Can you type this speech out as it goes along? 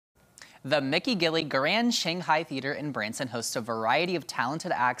The Mickey Gilley Grand Shanghai Theater in Branson hosts a variety of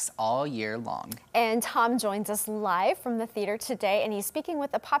talented acts all year long. And Tom joins us live from the theater today, and he's speaking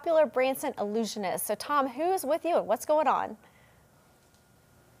with a popular Branson illusionist. So Tom, who's with you and what's going on?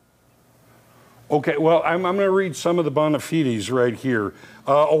 Okay, well, I'm going to read some of the bona fides right here.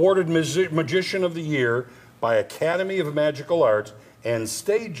 Awarded Magician of the Year by Academy of Magical Arts and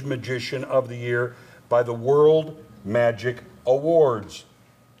Stage Magician of the Year by the World Magic Awards.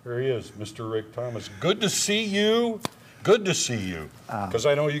 There he is, Mr. Rick Thomas. Good to see you. Good to see you. Because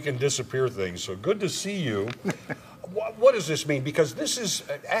I know you can disappear things, so good to see you. What does this mean? Because this is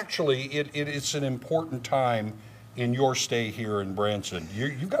actually, it's an important time in your stay here in Branson.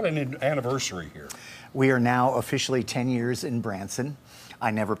 You've got an anniversary here. We are now officially 10 years in Branson. I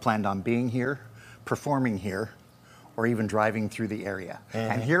never planned on being here, performing here, or even driving through the area.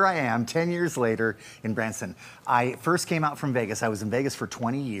 And here I am 10 years later in Branson. I first came out from Vegas. I was in Vegas for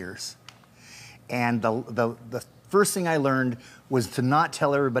 20 years. And the first thing I learned was to not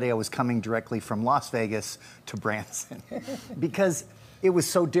tell everybody I was coming directly from Las Vegas to Branson because it was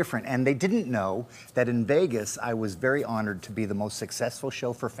so different. And they didn't know that in Vegas, I was very honored to be the most successful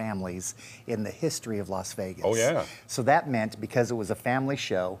show for families in the history of Las Vegas. Oh, yeah. So that meant, because it was a family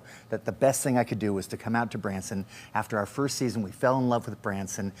show, that the best thing I could do was to come out to Branson. After our first season, we fell in love with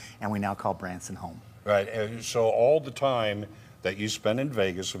Branson, and we now call Branson home. Right, so all the time that you spend in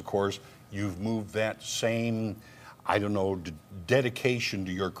Vegas, of course, you've moved that same, I don't know, dedication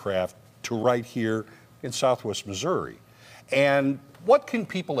to your craft to right here in Southwest Missouri. And what can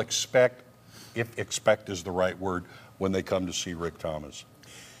people expect, if expect is the right word, when they come to see Rick Thomas?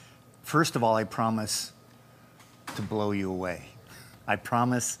 First of all, I promise to blow you away. I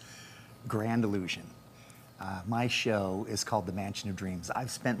promise grand illusion. My show is called The Mansion of Dreams.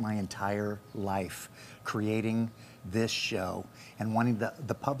 I've spent my entire life creating this show and wanting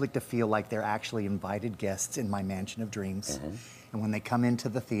the public to feel like they're actually invited guests in my Mansion of Dreams. And when they come into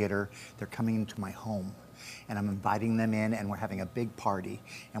the theater, they're coming into my home. And I'm inviting them in, and we're having a big party.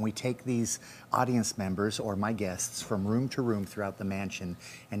 And we take these audience members, or my guests, from room to room throughout the mansion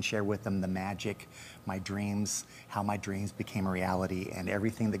and share with them the magic, my dreams, how my dreams became a reality, and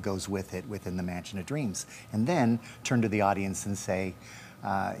everything that goes with it within the Mansion of Dreams. And then turn to the audience and say,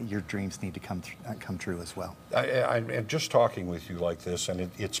 your dreams need to come true as well. I'm just talking with you like this,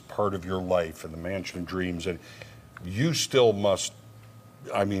 and it's part of your life in the Mansion of Dreams, and you still must,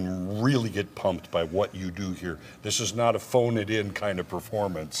 I mean, really get pumped by what you do here. This is not a phone it in kind of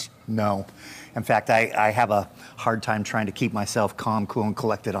performance. No. In fact, I have a hard time trying to keep myself calm, cool, and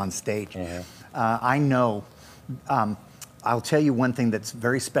collected on stage. I know, I'll tell you one thing that's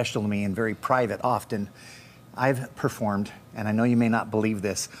very special to me and very private often. I've performed, and I know you may not believe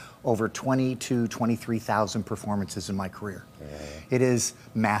this, over 22,000 to 23,000 performances in my career. It is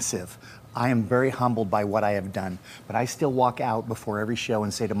massive. I am very humbled by what I have done, but I still walk out before every show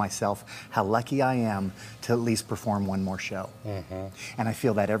and say to myself how lucky I am to at least perform one more show. And I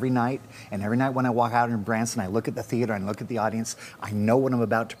feel that every night, and every night when I walk out in Branson, I look at the theater and look at the audience, I know what I'm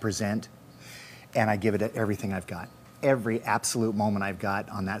about to present, and I give it everything I've got. Every absolute moment I've got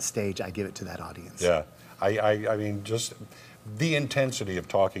on that stage, I give it to that audience. Yeah, I mean, just the intensity of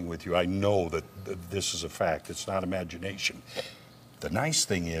talking with you, I know that this is a fact, it's not imagination. The nice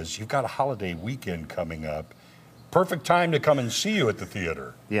thing is, you've got a holiday weekend coming up. Perfect time to come and see you at the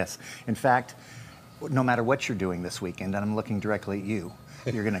theater. Yes. In fact, no matter what you're doing this weekend, and I'm looking directly at you,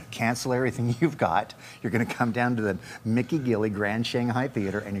 you're going to cancel everything you've got. You're going to come down to the Mickey Gilley Grand Shanghai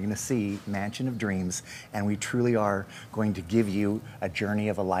Theater, and you're going to see Mansion of Dreams. And we truly are going to give you a journey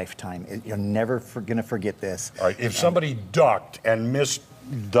of a lifetime. You're never going to forget this. All right. If somebody ducked and missed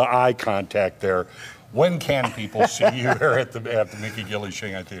the eye contact there, when can people see you there at the Mickey Gilley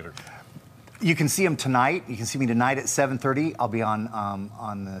Shanghai Theater? You can see them tonight. You can see me tonight at 7:30. I'll be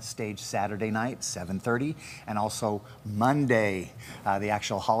on the stage Saturday night, 7:30, and also Monday, the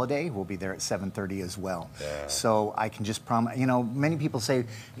actual holiday, we'll be there at 7:30 as well. Yeah. So I can just promise. You know, many people say,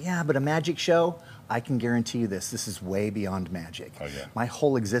 "Yeah, but a magic show." I can guarantee you this. This is way beyond magic. Oh, yeah. My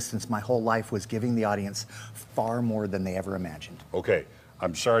whole existence, my whole life was giving the audience far more than they ever imagined. Okay.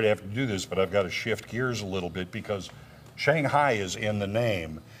 I'm sorry to have to do this, but I've got to shift gears a little bit because Shanghai is in the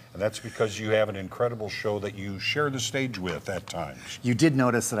name, and that's because you have an incredible show that you share the stage with at times. You did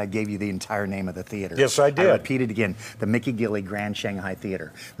notice that I gave you the entire name of the theater. Yes, I did. I repeated again, the Mickey Gilley Grand Shanghai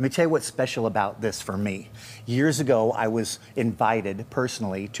Theater. Let me tell you what's special about this for me. Years ago, I was invited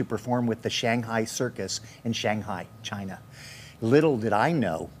personally to perform with the Shanghai Circus in Shanghai, China. Little did I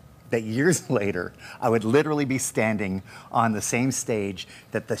know that years later, I would literally be standing on the same stage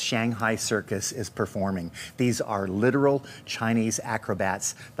that the Shanghai circus is performing. These are literal Chinese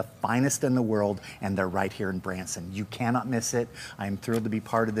acrobats, the finest in the world, and they're right here in Branson. You cannot miss it. I am thrilled to be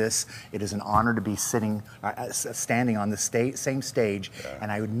part of this. It is an honor to be standing on the same stage,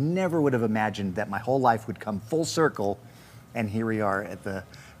 and I would have imagined that my whole life would come full circle, and here we are at the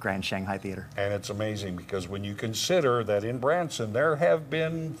Grand Shanghai Theater. And it's amazing because when you consider that in Branson there have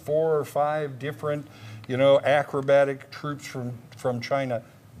been 4 or 5 different, acrobatic troupes from China,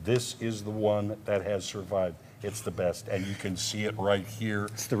 this is the one that has survived. It's the best, and you can see it right here.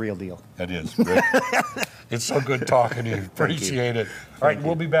 It's the real deal. It is. It's so good talking to you. Appreciate it. All right,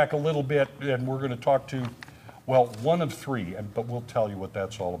 we'll be back a little bit, and we're going to talk to, one of 3, but we'll tell you what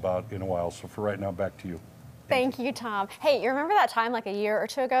that's all about in a while. So for right now, back to you. Thank you, Tom. Hey, you remember that time like a year or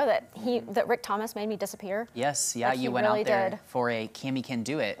 2 ago that Rick Thomas made me disappear? Yes, yeah, Like you went really out there did. for a Cammy Can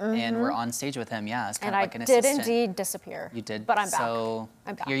Do It, and we're on stage with him. Yeah, it's kind And of like an I did assistant. indeed disappear. You did. But I'm back. So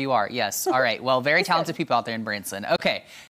I'm back. here you are. Yes. All right. Well, very talented people out there in Branson. Okay.